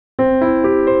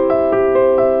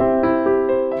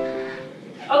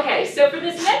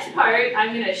part,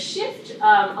 I'm going to shift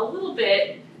a little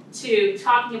bit to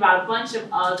talking about a bunch of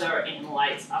other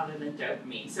analytes other than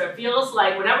dopamine. So it feels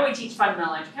like whenever we teach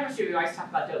fundamental electrochemistry, we always talk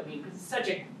about dopamine because it's such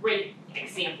a great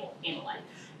example analyte.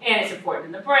 And it's important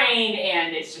in the brain,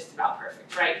 and it's just about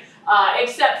perfect, right?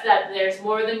 Except that there's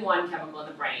more than one chemical in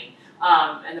the brain,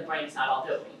 and the brain is not all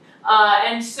dopamine.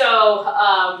 And so,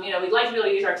 you know, we'd like to be able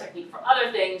to use our technique for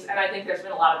other things, and I think there's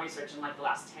been a lot of research in like the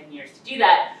last 10 years to do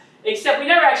that, except we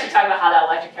never actually talk about how that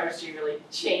electrochemistry really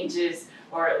changes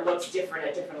or it looks different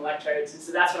at different electrodes, and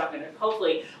so that's what I'm going to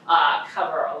hopefully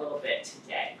cover a little bit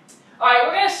today. All right,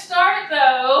 we're going to start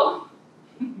though,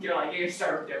 you're like, you're going to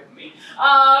start with dopamine.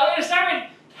 We're going to start with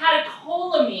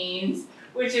catecholamines,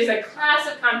 which is a class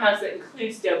of compounds that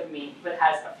includes dopamine, but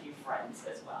has a few friends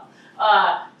as well.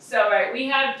 So, right, we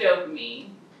have dopamine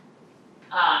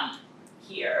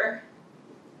here.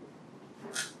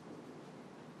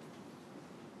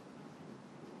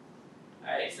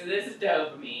 All right, so this is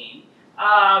dopamine,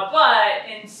 but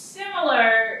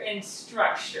similar in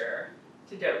structure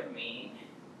to dopamine,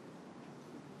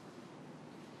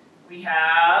 we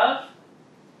have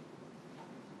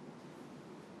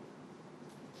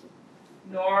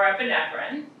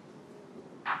norepinephrine,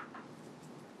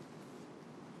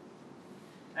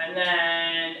 and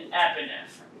then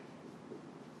epinephrine.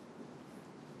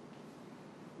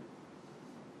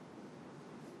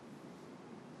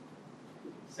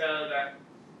 So the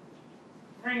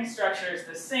ring structure is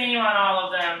the same on all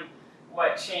of them.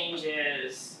 What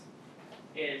changes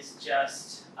is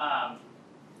just, oh,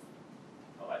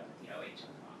 you know, Echem.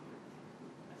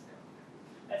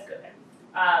 Let's go there.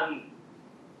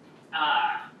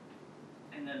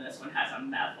 And then this one has a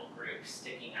methyl group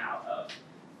sticking out of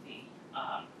the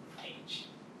page.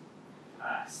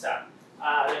 So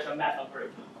there's a methyl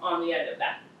group on the end of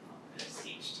that. Oh, there's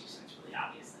CH2, so it's really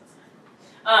obvious.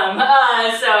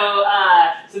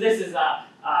 So this is a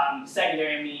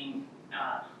secondary amine,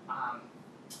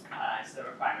 instead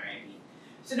of a primary amine.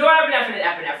 So norepinephrine and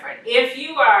epinephrine. If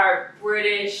you are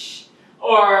British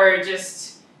or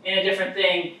just in a different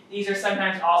thing, these are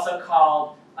sometimes also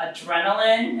called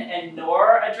adrenaline and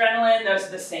noradrenaline. Those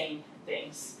are the same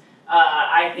things.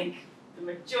 I think the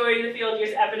majority of the field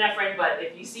uses epinephrine, but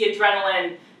if you see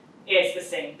adrenaline, it's the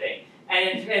same thing.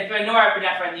 And for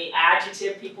norepinephrine, the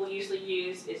adjective people usually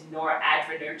use is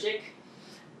noradrenergic.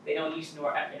 They don't use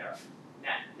norepinephrine,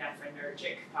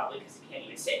 probably because you can't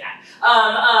even say that.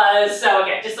 So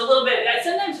again, just a little bit.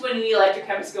 Sometimes when the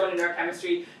electrochemists go into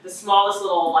neurochemistry, the smallest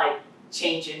little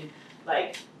change in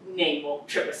name will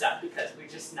trip us up because we're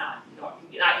just not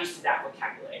used to that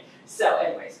vocabulary. So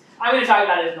anyways, I'm going to talk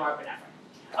about it as norepinephrine.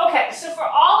 Okay, so for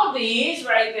all of these,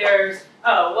 right,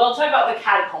 we'll talk about the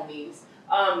catecholamines.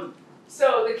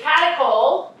 So the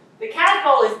catechol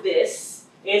is this.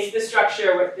 It's the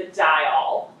structure with the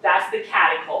diol. That's the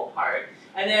catechol part.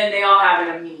 And then they all have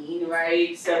an amine,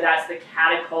 right? So that's the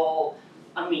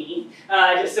catecholamine,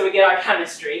 just so we get our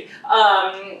chemistry.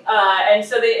 And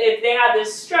so if they have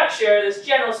this structure, this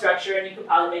general structure, and you could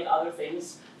probably make other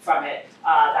things from it,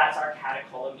 that's our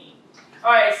catecholamine.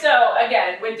 All right, so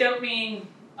again, with dopamine,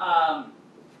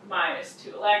 minus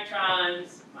 2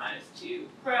 electrons, minus 2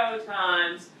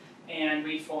 protons, and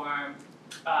we form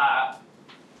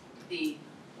the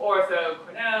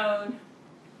orthoquinone,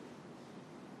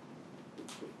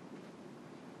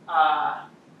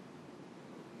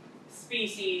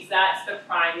 species. That's the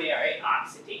primary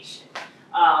oxidation,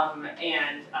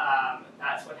 and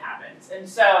that's what happens. And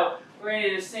so we're going to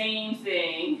do the same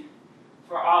thing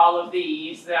for all of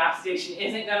these. The oxidation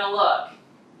isn't going to look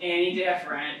any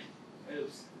different.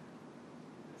 Oops.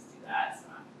 Let's do that. It's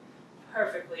not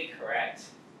perfectly correct.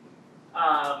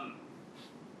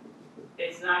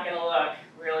 It's not going to look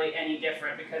really any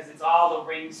different because it's all the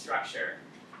ring structure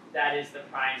that is the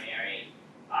primary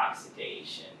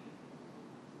oxidation.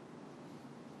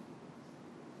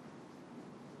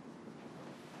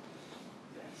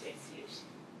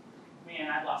 Man,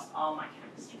 I've lost all my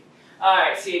chemistry. All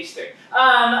right,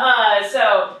 CH3.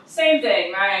 So same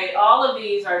thing, right? All of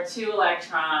these are 2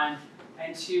 electron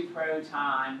and 2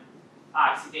 proton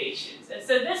oxidations. And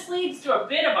so this leads to a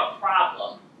bit of a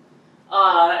problem.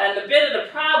 And the bit of the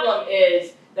problem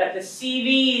is that the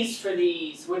CVs for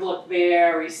these would look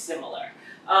very similar.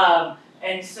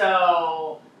 And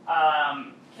so,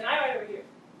 can I write over here?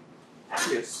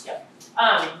 Yes. Yep.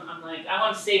 I'm like, I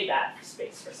want to save that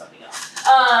space for something else.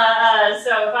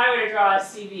 So if I were to draw a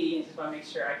CV, I just want to make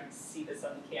sure I can see this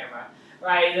on the camera,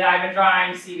 right? I've been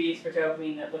drawing CVs for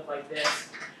dopamine that look like this.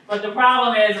 But the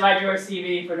problem is if I drew a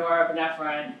CV for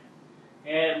norepinephrine,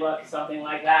 it looks something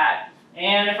like that.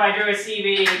 And if I drew a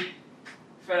CV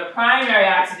for for the primary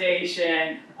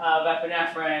oxidation of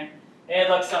epinephrine, it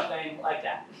looks something like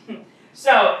that.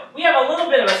 So we have a little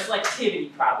bit of a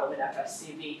selectivity problem in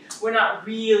FSCV. We're not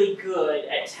really good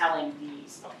at telling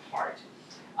these apart.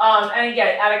 And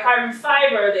again, out of carbon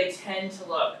fiber, they tend to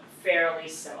look fairly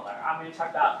similar. I'm going to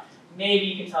talk about, maybe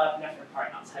you can tell epinephrine apart,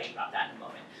 and I'll tell you about that in a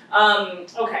moment.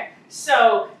 Okay,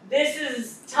 so this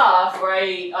is tough,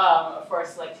 right, for a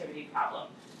selectivity problem.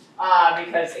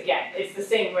 Because again, it's the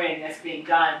same ring that's being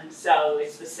done, so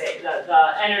it's the same.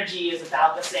 The energy is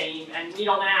about the same, and we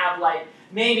don't have like,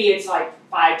 maybe it's like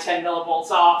 5-10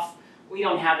 millivolts off. We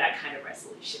don't have that kind of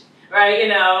resolution, right?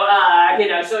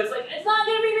 So it's like it's not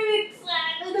going to be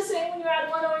exactly the same when you're at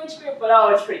one OH group, but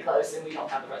oh, it's pretty close, and we don't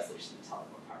have the resolution to tell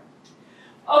them apart.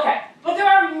 Okay, but there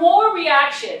are more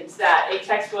reactions that a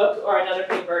textbook or another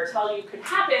paper tell you could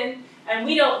happen, and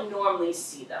we don't normally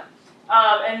see them,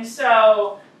 and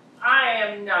so I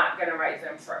am not going to write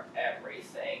them for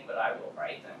everything, but I will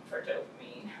write them for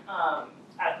dopamine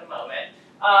at the moment.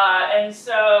 And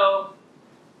so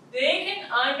they can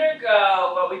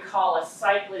undergo what we call a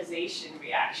cyclization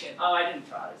reaction. Oh, I didn't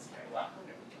draw this very well. I'm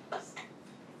going to redraw this.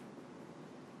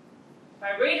 If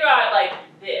I redraw it like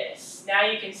this, now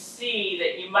you can see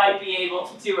that you might be able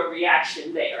to do a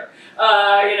reaction there,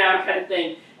 kind of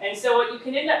thing. And so what you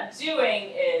can end up doing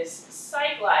is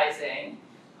cyclizing.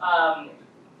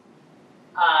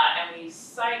 And we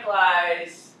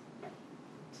cyclize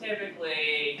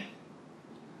typically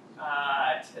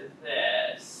to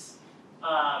this,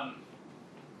 where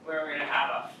we're going to have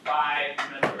a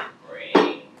 5-member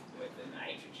ring with the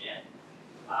nitrogen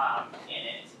in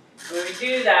it. When we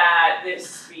do that, this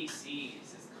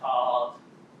species is called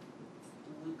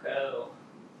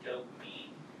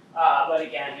leukodopamine. But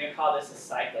again, we call this a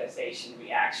cyclization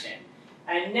reaction.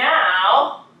 And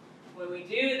now, when we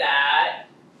do that,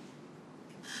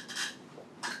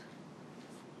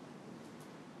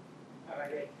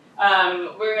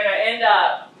 we're going to end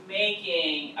up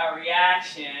making a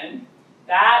reaction.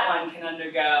 That one can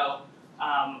undergo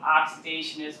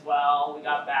oxidation as well. We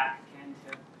got back again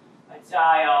to a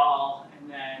diol, and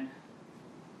then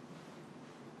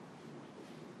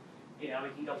we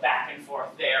can go back and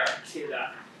forth there to the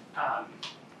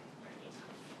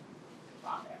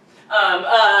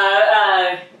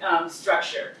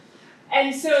structure.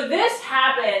 And so this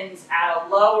happens at a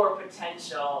lower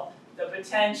potential. The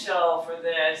potential for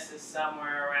this is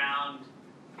somewhere around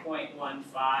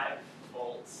 0.15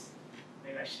 volts.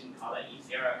 Maybe I shouldn't call that E0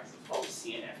 because it's what we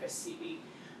see in FSCV.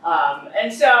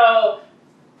 And so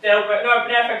the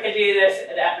norepinephrine can do this,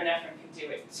 and epinephrine can do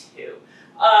it too.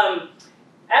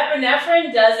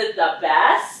 Epinephrine does it the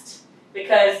best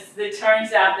because it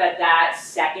turns out that that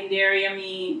secondary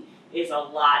amine is a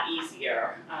lot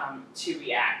easier to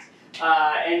react.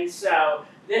 And so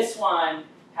this one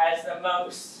has the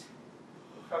most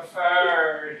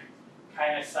preferred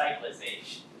kind of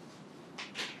cyclization.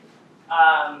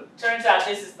 Turns out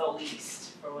this is the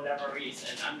least for whatever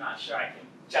reason. I'm not sure I can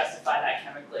justify that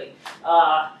chemically.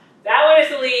 That one is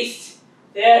the least.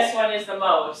 This one is the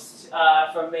most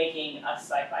for making a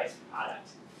cyclized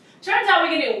product. Turns out we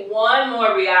can do one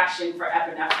more reaction for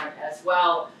epinephrine as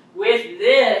well. With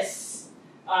this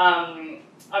amine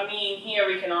here,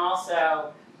 we can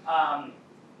also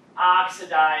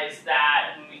oxidize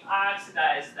that, and when we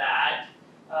oxidize that,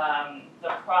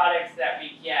 the product that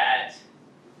we get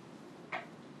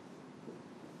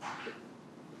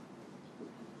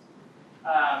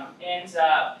ends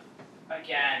up,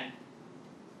 again,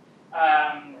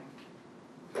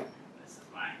 this is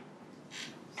my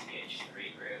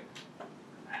CH3 group,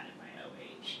 and my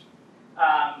OH.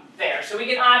 There, so we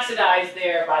can oxidize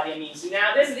there by the amine. So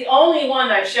now this is the only one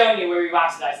I've shown you where we've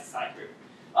oxidized the side group.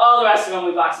 All the rest of them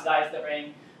we've oxidized the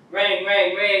ring,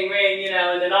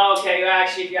 and then okay,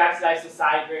 actually if you oxidize the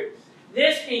side group.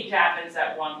 This peak happens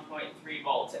at 1.3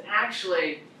 volts, and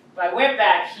actually, if I went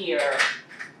back here,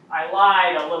 I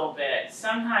lied a little bit.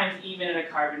 Sometimes even in a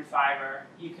carbon fiber,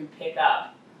 you can pick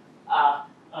up a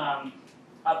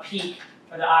peak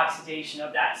for the oxidation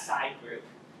of that side group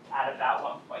at about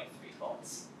 1.3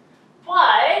 volts.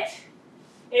 But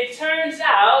it turns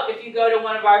out, if you go to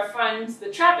one of our friends,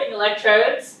 the trapping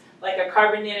electrodes, like a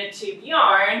carbon nanotube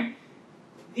yarn,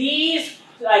 these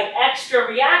extra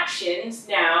reactions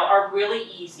now are really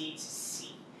easy to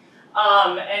see.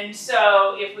 And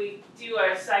so if we do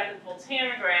a cyclic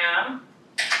voltammogram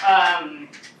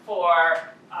for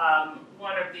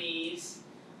one of these,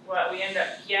 what we end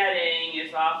up getting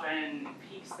is often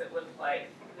peaks that look like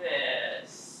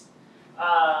this.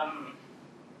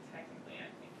 Technically, I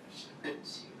think I should put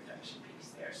 2 reduction peaks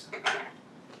there, so I'll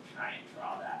try and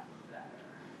draw that better.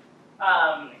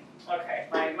 Okay,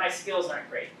 my skills aren't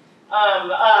great.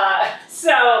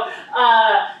 So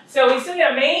we still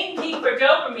get a main peak for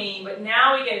dopamine, but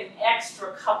now we get an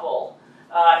extra couple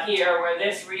here, where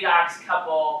this redox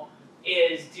couple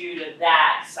is due to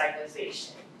that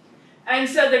cyclization. And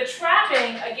so the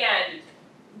trapping, again,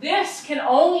 this can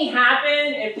only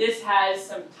happen if this has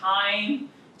some time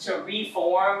to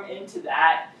reform into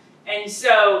that. And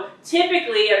so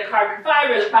typically at a carbon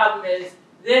fiber, the problem is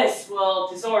this will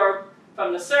desorb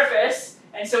from the surface.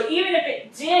 And so even if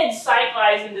it did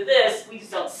cyclize into this, we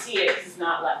just don't see it because it's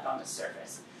not left on the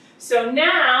surface. So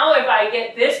now if I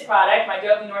get this product, my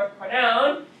dopamine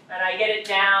norepinephrine, and I get it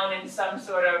down in some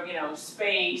sort of,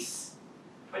 space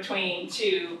between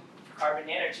two carbon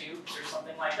nanotubes or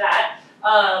something like that,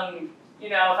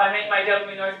 if I make my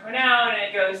dopamine norepinephrine and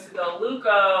it goes to the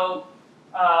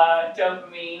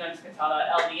dopamine, I'm just going to call it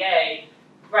LDA,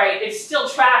 right, it's still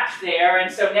trapped there.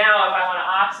 And so now if I want to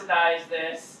oxidize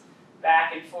this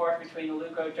back and forth between the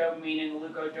leukodopamine and the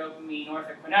leukodopamine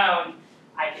orthoquinone,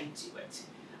 I can do it.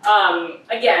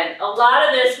 Again, a lot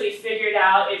of this we figured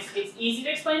out. It's easy to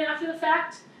explain after the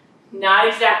fact. Not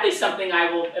exactly something I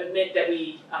will admit that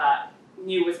we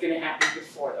knew was going to happen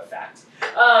before the fact.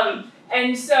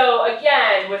 And so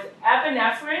again, with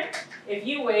epinephrine, if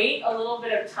you wait a little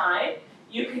bit of time,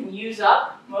 you can use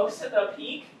up most of the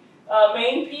peak,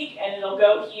 main peak, and it'll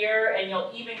go here, and you'll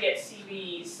even get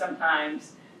CVs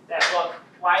sometimes that look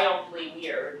wildly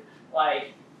weird,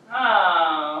 like,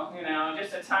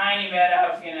 just a tiny bit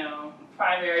of,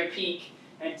 primary peak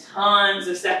and tons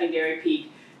of secondary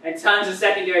peak and tons of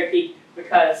secondary peak,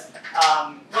 because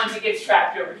once it gets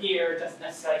trapped over here, it doesn't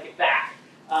necessarily get back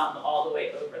all the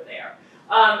way over there.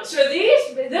 So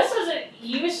this is a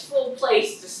useful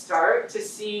place to start to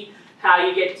see how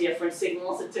you get different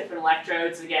signals at different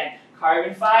electrodes. Again,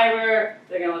 carbon fiber,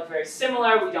 they're going to look very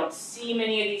similar. We don't see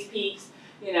many of these peaks.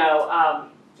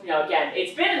 Again,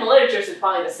 it's been in the literature since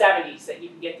probably the 70s that you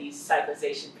can get these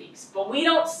cyclization peaks, but we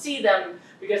don't see them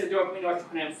because the dopamine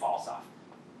orthoquinone falls off.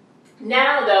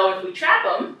 Now, though, if we trap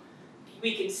them,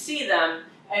 we can see them,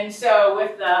 and so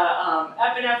with the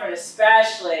epinephrine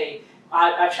especially,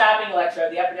 a trapping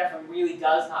electrode, the epinephrine really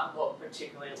does not look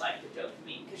particularly like the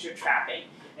dopamine because you're trapping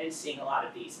and seeing a lot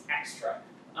of these extra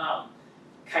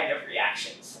kind of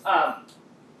reactions.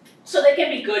 So they can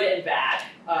be good and bad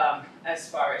as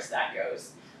far as that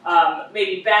goes.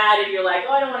 Maybe bad if you're like,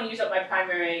 oh, I don't want to use up my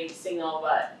primary signal,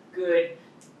 but good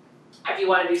if you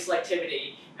want to do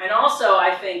selectivity. And also,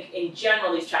 I think in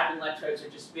general, these trapping electrodes are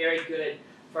just very good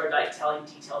for telling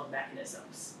detailed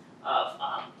mechanisms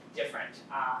of different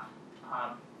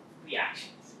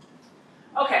reactions.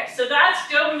 Okay, so that's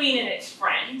dopamine and its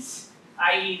friends,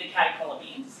 i.e. the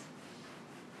catecholamines.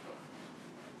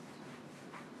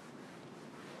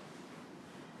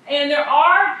 And there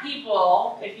are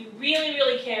people, if you really,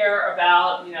 really care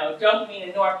about, dopamine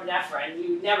and norepinephrine,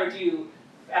 you would never do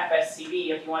FSCV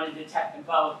if you want to detect them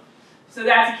both. So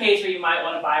that's a case where you might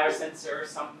want a biosensor or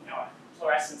some, a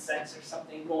fluorescence sensor,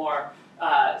 something more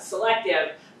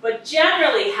selective. But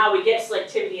generally, how we get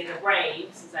selectivity in the brain,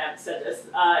 since I haven't said this,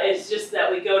 is just that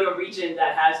we go to a region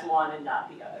that has one and not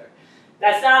the other.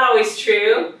 That's not always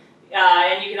true,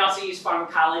 and you can also use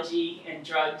pharmacology and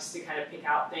drugs to kind of pick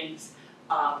out things.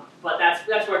 But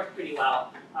that's worked pretty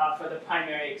well for the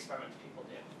primary experiments people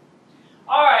do.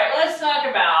 All right, let's talk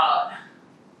about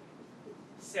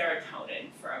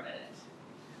serotonin for a minute.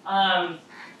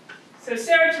 So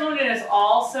serotonin is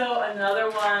also another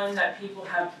one that people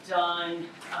have done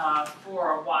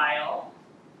for a while.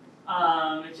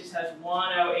 It just has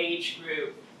one OH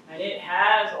group, and it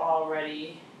has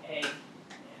already a, let's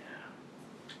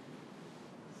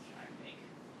try and make a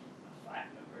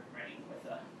 5-membered ring with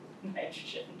a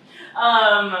nitrogen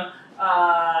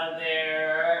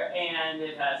there, and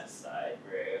it has a side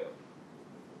group.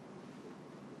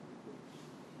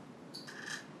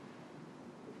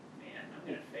 Man, I'm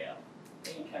going to fail.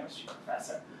 Being a chemistry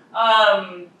professor. You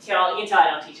can tell I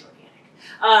don't teach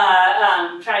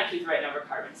organic. Trying to keep the right number of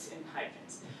carbons in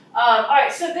hydrogens. All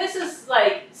right, so this is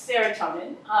like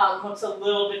serotonin. Looks a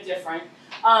little bit different.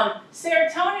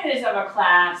 Serotonin is of a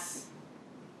class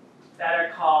that are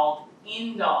called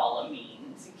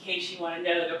indolamines, in case you want to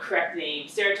know the correct name.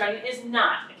 Serotonin is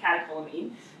not a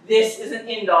catecholamine. This is an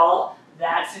indol.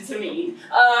 That's its amine.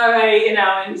 All right,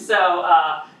 and so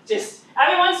just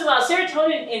every once in a while,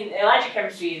 serotonin in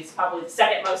electrochemistry is probably the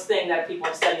second most thing that people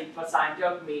have studied besides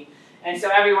dopamine. And so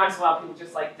every once in a while, people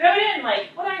just throw it in,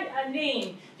 what a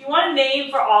name. If you want a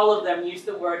name for all of them, use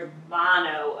the word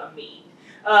monoamine.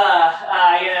 That's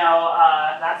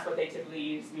what they typically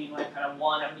use, mean kind of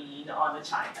one amine on the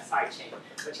side chain.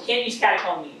 But you can't use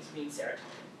catecholamines to mean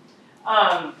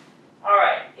serotonin. All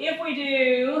right, if we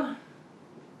do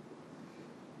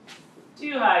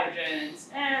 2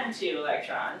 hydrogens and 2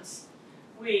 electrons,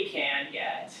 we can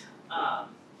get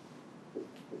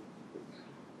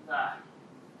the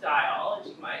diol, as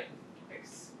you might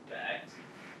expect.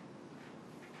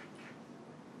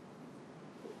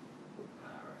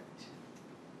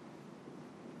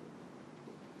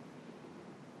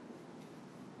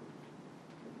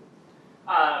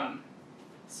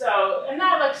 So, and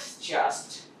that looks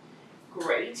just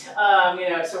great. You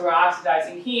know, so we're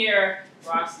oxidizing here,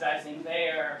 we're oxidizing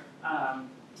there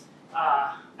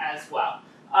as well.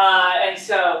 And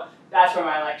so that's where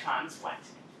my electrons went.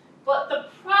 But the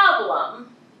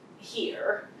problem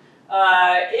here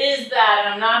is that,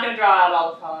 and I'm not going to draw out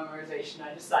all the polymerization,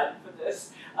 I decided for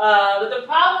this, but the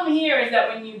problem here is that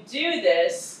when you do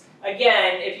this,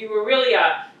 again, if you were really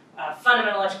a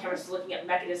fundamental electrochemist looking at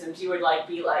mechanisms, you would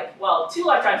be like, well, 2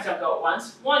 electrons don't go at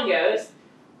once. One goes,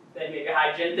 then maybe a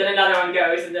hydrogen, then another one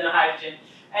goes, and then a hydrogen.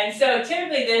 And so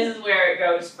typically this is where it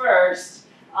goes first,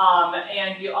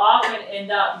 and you often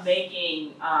end up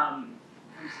making, I'm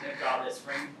just going to draw this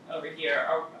ring over here,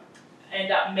 or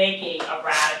end up making a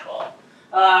radical.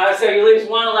 So you lose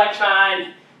 1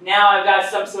 electron, now I've got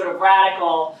some sort of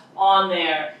radical on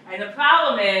there. And the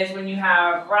problem is when you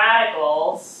have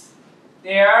radicals,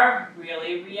 they're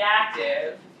really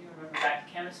reactive, if you remember back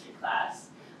to chemistry class.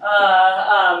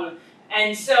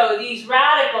 And so these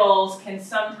radicals can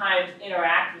sometimes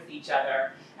interact with each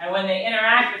other. And when they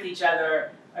interact with each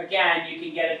other, again, you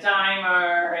can get a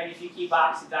dimer, and if you keep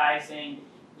oxidizing,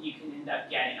 you can end up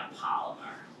getting a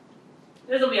polymer.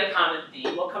 This will be a common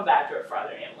theme. We'll come back to it for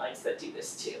other analytes that do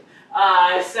this too.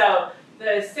 So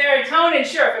the serotonin,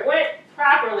 sure, if it went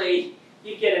properly,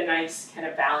 you get a nice kind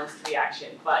of balanced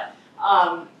reaction. But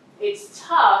it's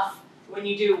tough when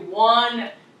you do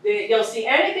one. You'll see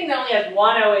anything that only has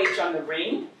 1 OH on the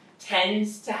ring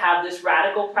tends to have this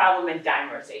radical problem and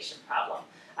dimerization problem.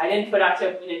 I didn't put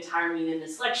octopamine and tyramine in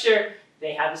this lecture.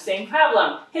 They have the same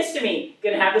problem. Histamine,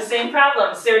 going to have the same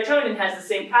problem. Serotonin has the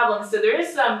same problem. So there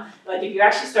is some, like if you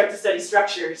actually start to study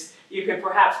structures, you could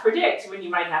perhaps predict when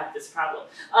you might have this problem.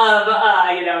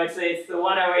 You know, it's the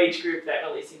 1 OH group that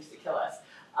really seems to kill us.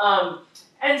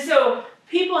 And so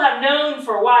people have known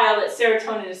for a while that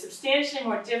serotonin is substantially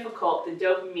more difficult than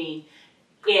dopamine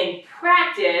in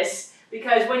practice,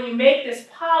 because when you make this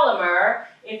polymer,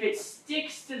 if it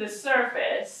sticks to the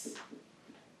surface,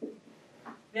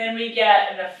 then we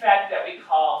get an effect that we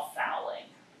call fouling.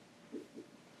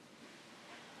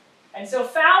 And so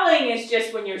fouling is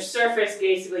just when your surface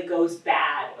basically goes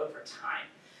bad over time.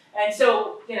 And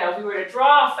so, you know, if we were to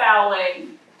draw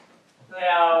fouling, you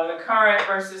know, the current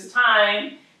versus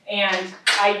time, and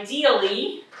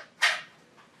ideally,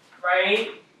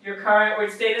 right, your current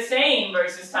would stay the same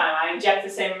versus time. I inject the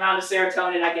same amount of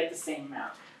serotonin, I get the same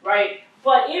amount, right?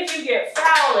 But if you get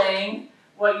fouling,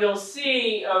 what you'll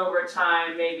see over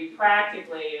time, maybe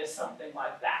practically, is something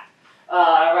like that,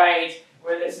 right?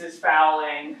 Where this is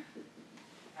fouling,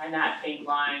 and that pink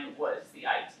line was the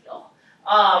ideal.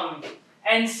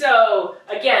 And so,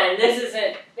 again, this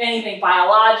isn't anything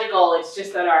biological, it's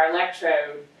just that our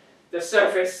electrode, the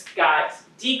surface got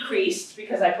decreased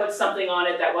because I put something on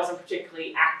it that wasn't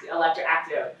particularly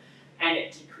electroactive, and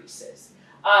it decreases.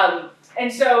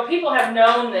 And so people have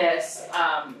known this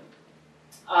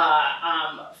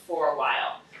for a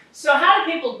while. So how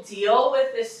do people deal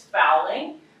with this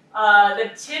fouling?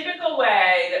 The typical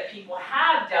way that people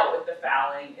have dealt with the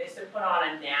fouling is to put on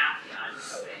a Nafion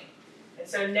coating. And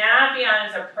so Nafion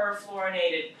is a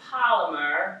perfluorinated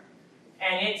polymer,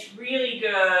 and it's really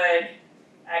good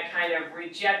at kind of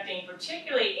rejecting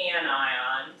particularly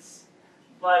anions,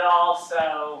 but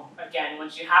also, again,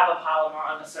 once you have a polymer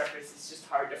on the surface, it's just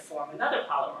hard to form another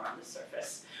polymer on the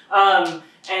surface.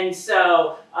 And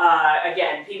so,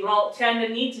 again, people don't tend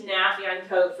to need to Nafion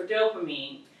coat for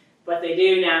dopamine, but they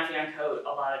do Nafion coat a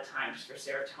lot of times for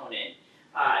serotonin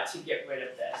to get rid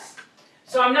of this.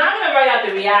 So I'm not going to write out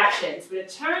the reactions, but it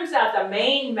turns out the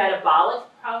main metabolic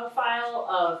profile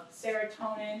of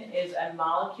serotonin is a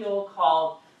molecule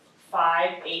called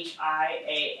 5-HIAA.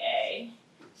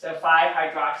 So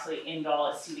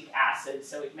 5-hydroxyindole acetic acid,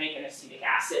 so we make an acetic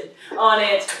acid on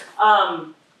it.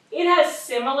 It has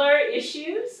similar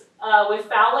issues with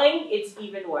fouling. It's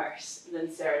even worse than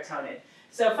serotonin.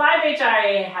 So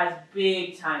 5-HIAA has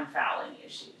big time fouling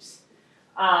issues.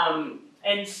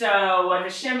 And so what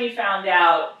Hashemi found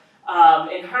out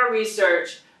in her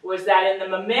research was that in the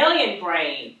mammalian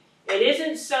brain, it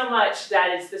isn't so much that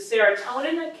it's the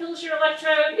serotonin that kills your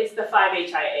electrode, it's the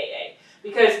 5-HIAA.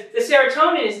 Because the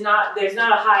serotonin is not, there's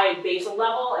not a high basal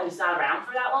level and it's not around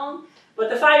for that long. But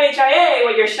the 5-HIA,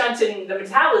 what you're shunting the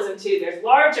metabolism to, there's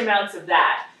large amounts of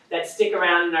that stick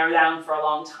around and are around for a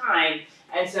long time.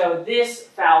 And so this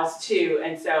fouls too.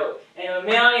 And so in a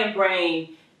mammalian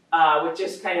brain, with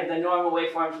just kind of the normal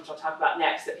waveforms, which I'll talk about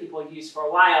next, that people use for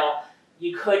a while,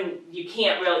 you can't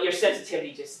really, your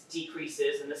sensitivity just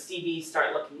decreases and the CVs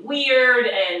start looking weird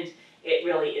and it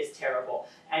really is terrible.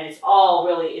 And it's all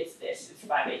really, it's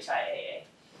 5-HIAA.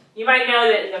 You might know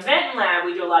that in the Benton lab,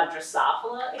 we do a lot of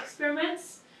Drosophila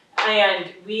experiments, and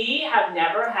we have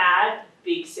never had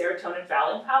big serotonin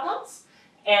fouling problems.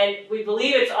 And we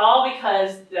believe it's all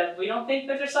because we don't think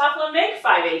the Drosophila make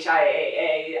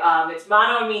 5-HIAA. It's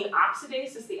monoamine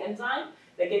oxidase is the enzyme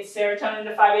that gets serotonin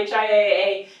to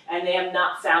 5-HIAA, and they have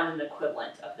not found an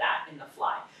equivalent of that in the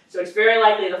fly. So it's very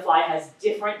likely the fly has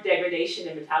different degradation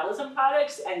in metabolism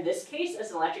products, and in this case,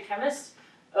 as an electrochemist,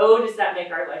 oh, does that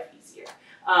make our life easier.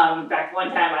 In fact, one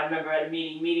time I remember at a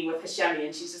meeting with Hashemi,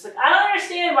 and she's just like, I don't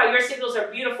understand why your signals are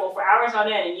beautiful for hours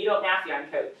on end and you don't naphthalene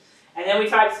coat. And then we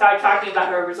started talking about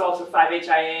her results with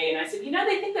 5-HIAA, and I said, you know,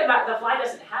 they think that the fly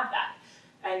doesn't have that.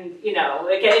 And, you know,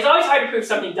 again, it's always hard to prove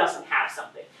something doesn't have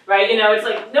something, right? You know, it's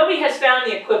like nobody has found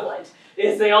the equivalent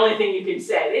is the only thing you can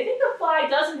say. They think the fly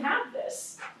doesn't have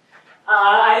this.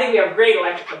 I think we have great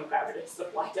electrochemical evidence the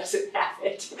fly doesn't have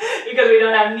it because we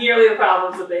don't have nearly the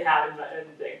problems that they have in the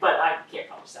thing. But I can't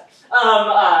publish that.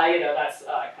 You know, that's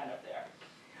kind of there.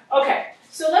 Okay,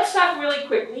 so let's talk really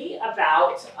quickly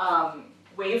about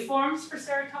waveforms for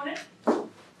serotonin.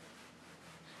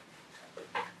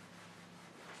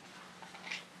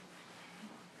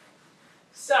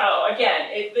 So again,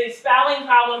 this fouling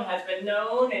problem has been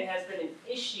known and has been an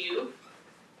issue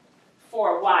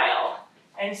for a while.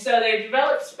 And so they've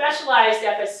developed specialized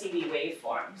FSCV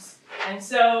waveforms. And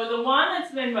so the one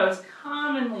that's been most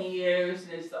commonly used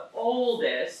and is the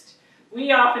oldest,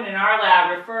 we often in our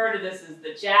lab refer to this as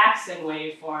the Jackson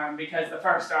waveform because the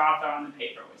first author on the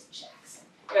paper was Jackson.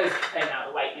 It was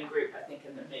the Whiteman group, I think,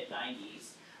 in the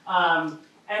mid-90s.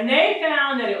 And they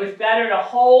found that it was better to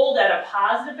hold at a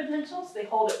positive potential, so they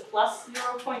hold at plus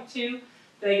 0.2.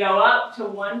 They go up to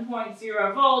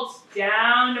 1.0 volts,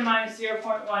 down to minus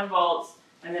 0.1 volts,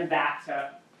 and then back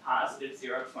to positive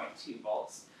 0.2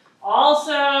 volts.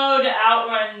 Also, to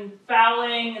outrun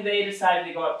fouling, they decided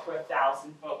to go up to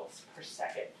 1,000 volts per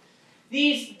second.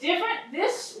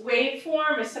 This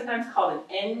waveform is sometimes called an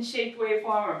N-shaped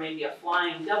waveform, or maybe a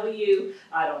flying W.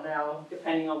 I don't know,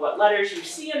 depending on what letters you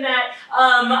see in that.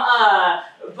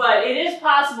 But it is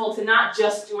possible to not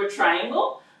just do a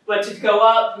triangle, but to go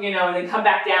up, you know, and then come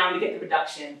back down to get the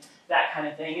reduction, that kind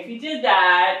of thing. If you did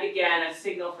that, again, a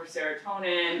signal for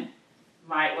serotonin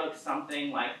might look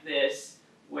something like this,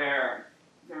 where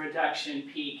the reduction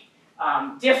peak,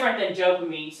 different than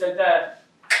dopamine. So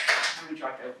I'm going to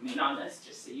draw dopamine on this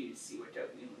just so you see what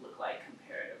dopamine would look like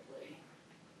comparatively.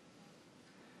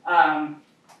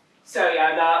 So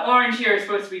yeah, the orange here is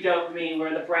supposed to be dopamine,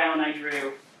 where the brown I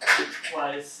drew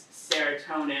was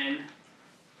serotonin.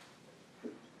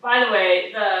 By the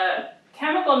way, the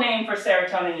chemical name for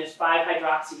serotonin is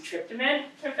 5-hydroxytryptamine.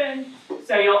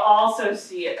 So you'll also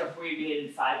see it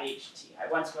abbreviated 5-HT. I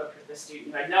once worked with a student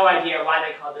who had no idea why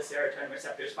they called the serotonin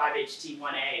receptors 5-HT,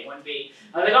 1A, 1B.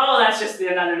 I was like, oh, that's just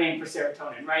another name for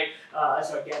serotonin, right?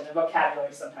 So again, the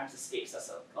vocabulary sometimes escapes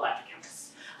us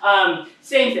electrochemists.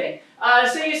 Same thing.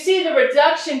 So you see the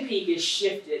reduction peak is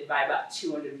shifted by about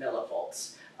 200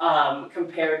 millivolts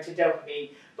compared to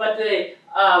dopamine. But the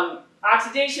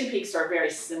oxidation peaks are very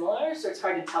similar, so it's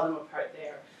hard to tell them apart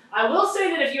there. I will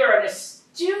say that if you're an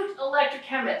astute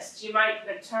electrochemist, you might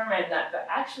determine that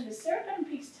actually the serotonin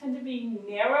peaks tend to be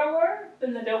narrower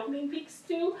than the dopamine peaks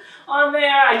do on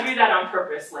there. I drew that on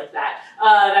purpose like that.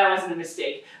 That wasn't a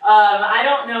mistake. I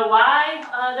don't know why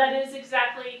that is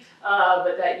exactly,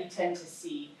 but that you tend to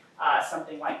see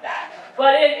something like that.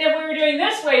 But if we were doing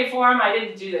this waveform, I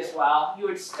didn't do this well. You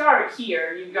would start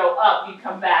here, you'd go up, you'd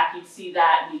come back, you'd see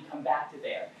that, and you'd come back to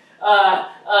there.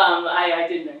 I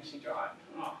didn't actually draw it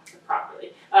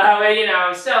properly. You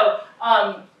know, so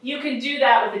you can do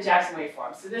that with the Jackson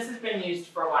waveform. So this has been used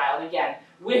for a while. And again,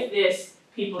 with this,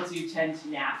 people do tend to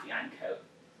naphthalene coat.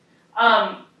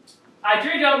 I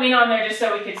drew dopamine on there just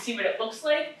so we could see what it looks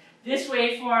like. This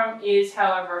waveform is,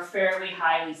 however, fairly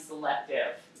highly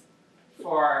selective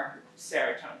for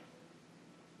serotonin.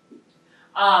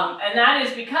 And that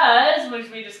is because,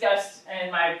 which we discussed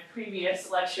in my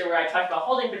previous lecture where I talked about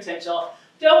holding potential,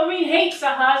 dopamine hates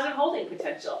a positive holding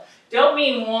potential.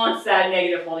 Dopamine wants that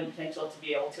negative holding potential to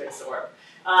be able to absorb.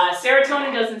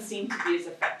 Serotonin doesn't seem to be as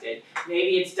affected.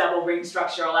 Maybe its double ring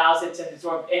structure allows it to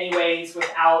absorb anyways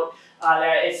without,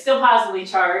 it's still positively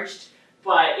charged,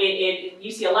 but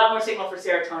you see a lot more signal for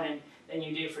serotonin than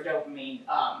you do for dopamine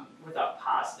without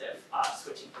positive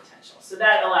switching potential. So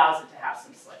that allows it to have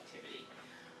some selectivity.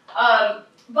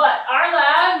 But our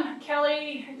lab,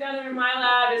 Kelly down in my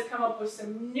lab, has come up with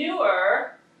some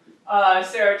newer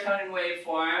serotonin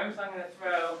waveforms. I'm going to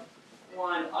throw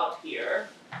one up here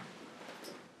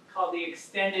called the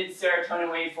extended serotonin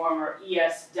waveform, or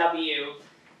ESW.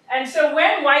 And so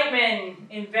when Whiteman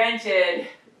invented,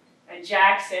 and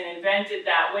Jackson invented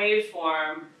that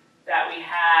waveform that we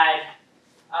had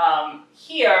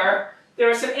here, there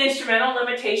were some instrumental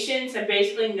limitations, and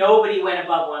basically nobody went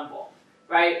above 1 volt,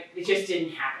 right? It just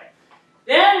didn't happen.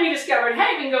 Then we discovered,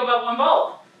 hey, we can go above 1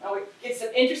 volt. And we get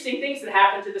some interesting things that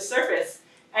happen to the surface.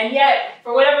 And yet,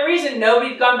 for whatever reason,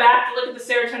 nobody's gone back to look at the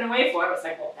serotonin waveform. It's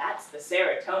like, well, that's the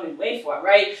serotonin waveform,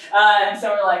 right? And so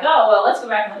we're like, oh, well, let's go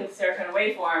back and look at the serotonin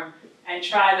waveform and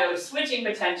try those switching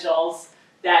potentials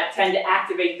that tend to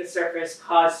activate the surface,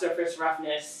 cause surface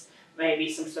roughness, maybe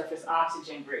some surface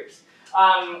oxygen groups.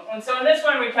 And so in this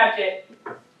one, we kept it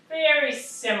very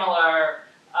similar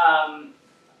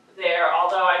there,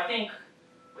 although I think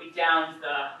we downed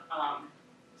the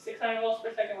 600 volts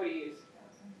per second. What do you use?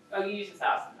 Oh, you use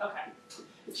 1,000. Okay.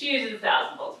 She uses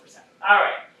 1,000 volts per second. All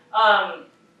right.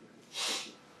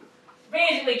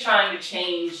 Basically trying to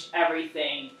change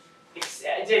everything,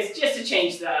 just to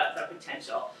change the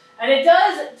potential. And it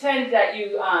does tend that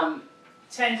you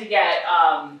tend to get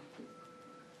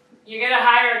you're going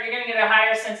to get a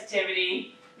higher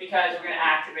sensitivity because we're going to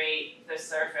activate the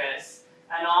surface.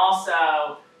 And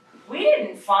also, we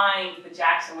didn't find the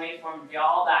Jackson waveform to be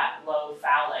all that low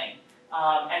fouling.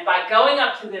 And by going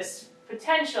up to this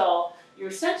potential, you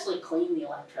essentially clean the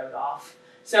electrode off.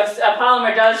 So if a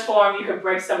polymer does form, you can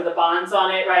break some of the bonds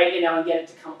on it, right, and get it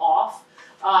to come off.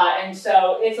 And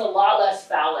so it's a lot less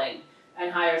fouling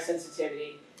and higher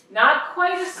sensitivity. Not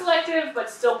quite as selective, but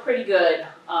still pretty good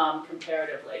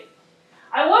comparatively.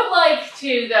 I would like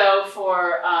to, though,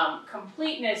 for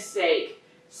completeness sake,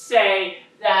 say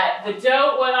that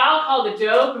what I'll call the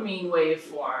dopamine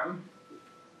waveform,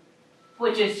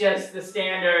 which is just the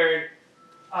standard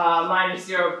minus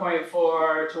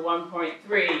 0.4 to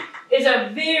 1.3, is a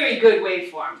very good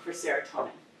waveform for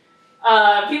serotonin.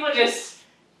 People just,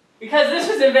 because this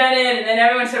was invented, and then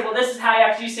everyone said, well, this is how you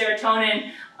have to use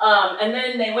serotonin, and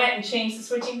then they went and changed the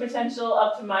switching potential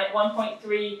up to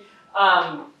 1.3.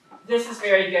 This is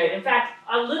very good. In fact,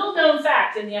 a little known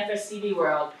fact in the FSCV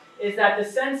world is that the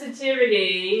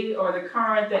sensitivity, or the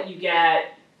current that you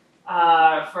get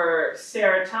for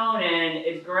serotonin,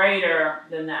 is greater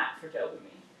than that for dopamine.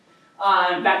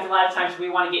 In fact, a lot of times we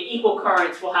want to get equal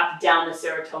currents, we'll have to down the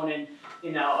serotonin.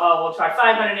 We'll try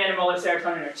 500 nanomolar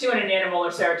serotonin, or 200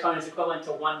 nanomolar serotonin is equivalent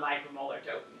to 1 micromolar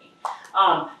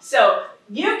dopamine. So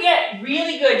you get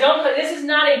really good. This is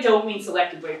not a dopamine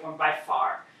selective waveform by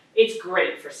far. It's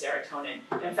great for serotonin.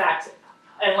 In fact,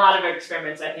 in a lot of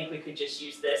experiments, I think we could just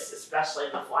use this, especially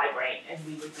in the fly brain, and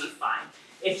we would be fine.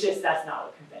 It's just that's not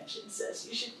what convention says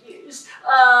you should use.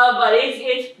 But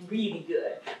it's really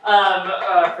good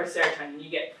for serotonin. You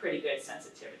get pretty good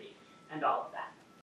sensitivity and all of that.